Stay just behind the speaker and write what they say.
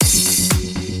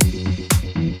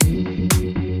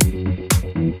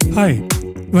Hi,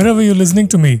 wherever you're listening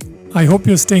to me, I hope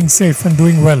you're staying safe and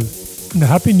doing well. And a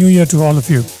happy new year to all of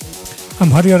you. I'm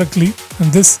Hari Arakli,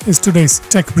 and this is today's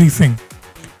Tech Briefing.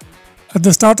 At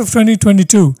the start of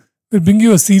 2022, we'll bring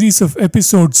you a series of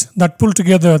episodes that pull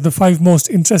together the 5 most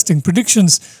interesting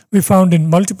predictions we found in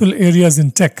multiple areas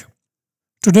in tech.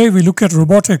 Today, we look at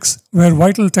robotics, where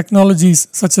vital technologies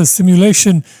such as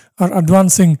simulation are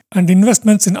advancing and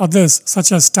investments in others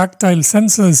such as tactile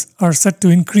sensors are set to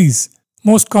increase.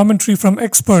 Most commentary from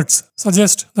experts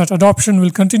suggest that adoption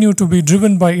will continue to be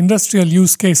driven by industrial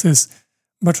use cases,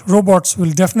 but robots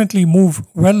will definitely move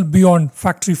well beyond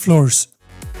factory floors.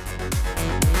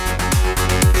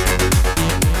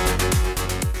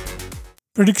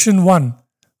 Prediction 1.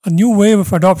 A new wave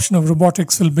of adoption of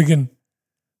robotics will begin.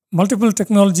 Multiple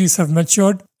technologies have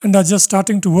matured and are just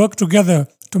starting to work together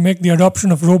to make the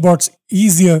adoption of robots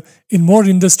easier in more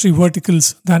industry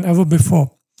verticals than ever before.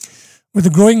 With the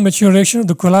growing maturation of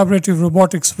the collaborative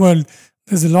robotics world,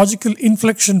 there's a logical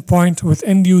inflection point with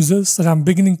end users that I'm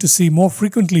beginning to see more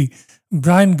frequently.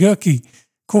 Brian Gerke,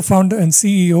 co-founder and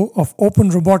CEO of Open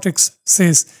Robotics,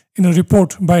 says in a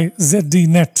report by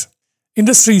ZDNet.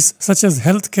 Industries such as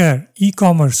healthcare,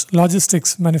 e-commerce,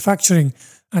 logistics, manufacturing,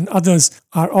 and others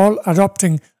are all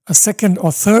adopting a second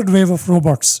or third wave of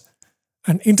robots.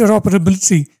 And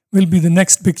interoperability will be the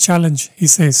next big challenge, he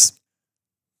says.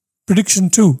 Prediction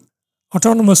 2.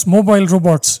 Autonomous mobile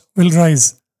robots will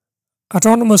rise.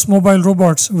 Autonomous mobile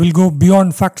robots will go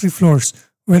beyond factory floors,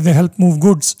 where they help move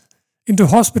goods, into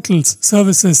hospitals,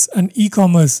 services, and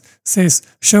e-commerce, says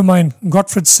Shermine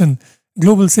Gottfredson,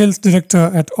 Global Sales Director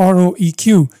at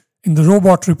ROEQ, in the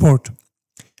Robot Report.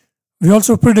 We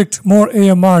also predict more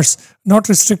AMRs not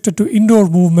restricted to indoor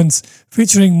movements,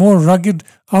 featuring more rugged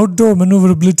outdoor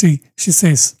maneuverability, she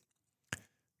says.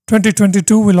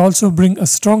 2022 will also bring a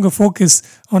stronger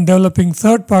focus on developing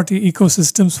third-party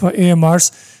ecosystems for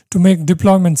AMRs to make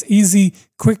deployments easy,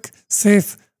 quick,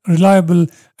 safe, reliable,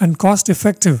 and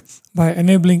cost-effective by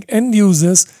enabling end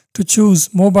users to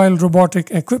choose mobile robotic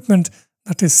equipment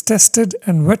that is tested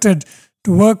and vetted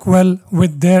to work well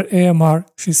with their AMR,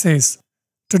 she says.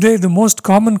 Today, the most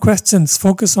common questions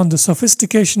focus on the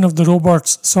sophistication of the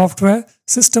robot's software,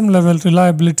 system-level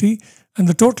reliability, and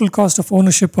the total cost of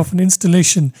ownership of an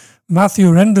installation,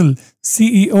 Matthew Rendell,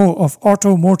 CEO of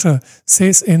Automotor,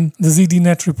 says in the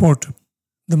ZDNet report.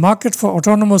 The market for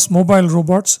autonomous mobile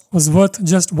robots was worth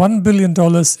just $1 billion in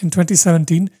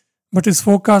 2017, but is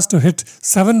forecast to hit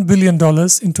 $7 billion in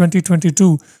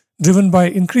 2022, driven by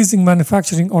increasing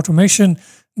manufacturing automation,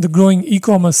 the growing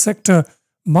e-commerce sector,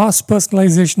 mass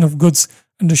personalization of goods,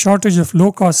 and a shortage of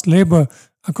low-cost labor,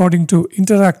 according to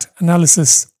Interact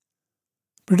Analysis.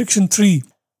 Prediction 3.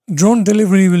 Drone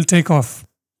delivery will take off.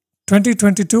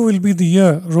 2022 will be the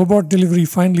year robot delivery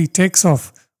finally takes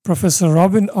off, Professor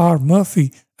Robin R.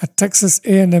 Murphy at Texas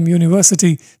A&M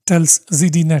University tells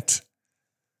ZDNet.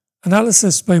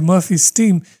 Analysis by Murphy's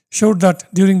team showed that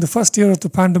during the first year of the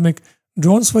pandemic,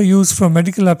 drones were used for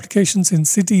medical applications in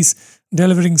cities,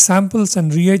 delivering samples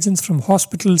and reagents from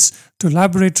hospitals to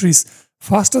laboratories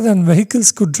faster than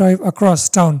vehicles could drive across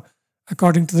town,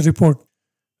 according to the report.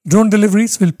 Drone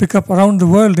deliveries will pick up around the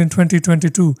world in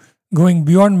 2022, going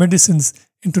beyond medicines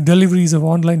into deliveries of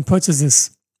online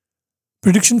purchases.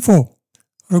 Prediction 4.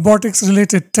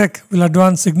 Robotics-related tech will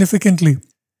advance significantly.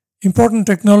 Important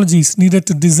technologies needed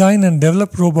to design and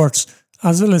develop robots,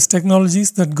 as well as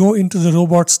technologies that go into the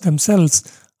robots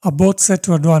themselves, are both set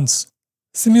to advance.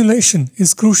 Simulation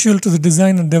is crucial to the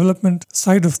design and development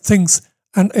side of things,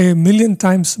 and 1,000,000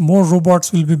 times more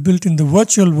robots will be built in the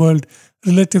virtual world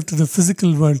relative to the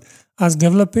physical world, as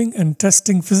developing and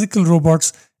testing physical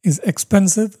robots is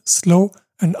expensive, slow,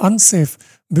 and unsafe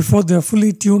before they are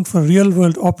fully tuned for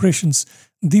real-world operations.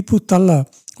 Deepu Talla,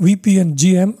 VP and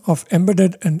GM of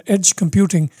Embedded and Edge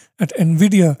Computing at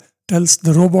NVIDIA, tells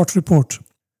the Robot Report.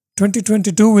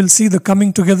 2022 will see the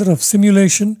coming together of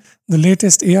simulation, the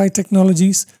latest AI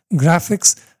technologies,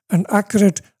 graphics, and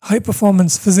accurate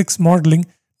high-performance physics modeling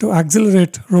to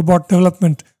accelerate robot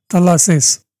development, Talla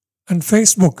says. And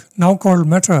Facebook, now called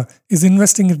Meta, is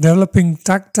investing in developing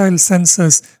tactile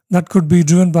sensors that could be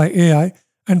driven by AI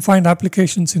and find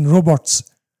applications in robots.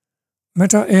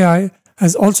 Meta AI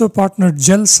has also partnered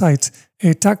GelSight,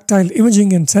 a tactile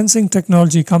imaging and sensing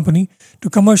technology company, to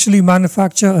commercially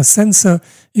manufacture a sensor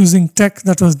using tech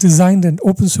that was designed and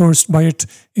open-sourced by it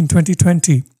in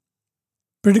 2020.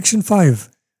 Prediction 5.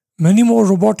 Many more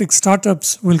robotic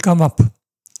startups will come up.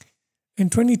 In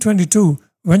 2022,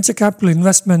 venture capital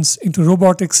investments into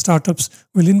robotic startups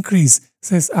will increase,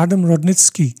 says Adam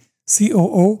Rodnitsky,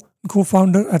 COO and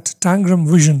co-founder at Tangram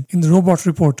Vision in the Robot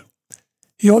Report.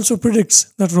 He also predicts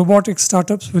that robotics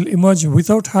startups will emerge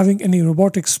without having any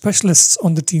robotics specialists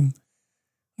on the team.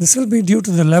 This will be due to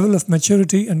the level of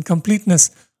maturity and completeness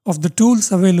of the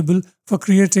tools available for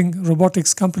creating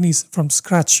robotics companies from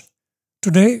scratch.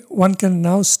 Today, one can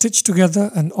now stitch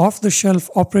together an off-the-shelf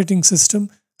operating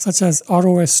system such as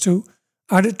ROS2,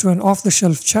 add it to an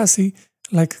off-the-shelf chassis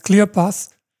like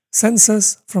ClearPath,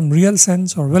 sensors from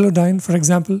RealSense or Velodyne, for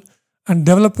example, and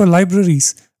developer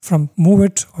libraries from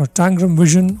MoveIt or Tangram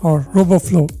Vision or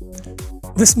RoboFlow.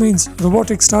 This means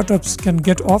robotic startups can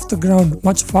get off the ground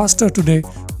much faster today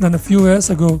than a few years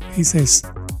ago, he says.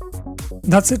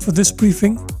 That's it for this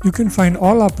briefing. You can find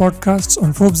all our podcasts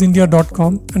on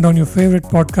ForbesIndia.com and on your favorite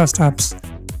podcast apps.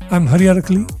 I'm Hari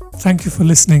Arakali. Thank you for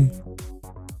listening.